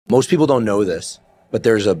Most people don't know this, but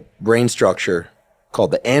there's a brain structure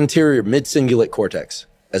called the anterior midcingulate cortex.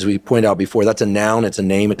 As we pointed out before, that's a noun, it's a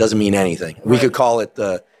name, it doesn't mean anything. Right. We could call it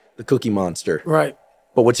the Cookie Monster. Right.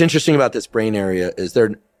 But what's interesting about this brain area is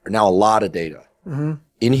there are now a lot of data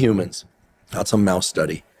in humans, not some mouse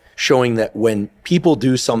study, showing that when people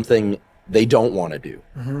do something they don't want to do,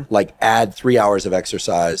 like add 3 hours of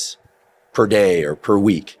exercise per day or per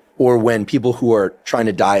week, or when people who are trying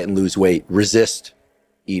to diet and lose weight resist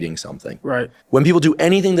eating something. Right. When people do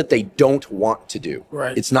anything that they don't want to do,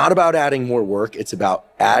 right. It's not about adding more work, it's about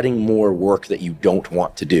adding more work that you don't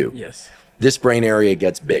want to do. Yes. This brain area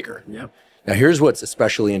gets bigger. Yep. Now here's what's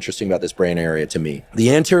especially interesting about this brain area to me.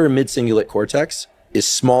 The anterior midcingulate cortex is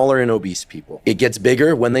smaller in obese people. It gets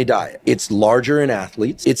bigger when they diet. It's larger in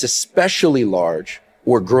athletes. It's especially large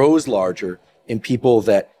or grows larger in people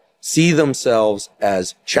that see themselves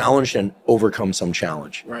as challenged and overcome some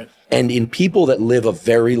challenge. Right. And in people that live a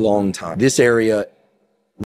very long time, this area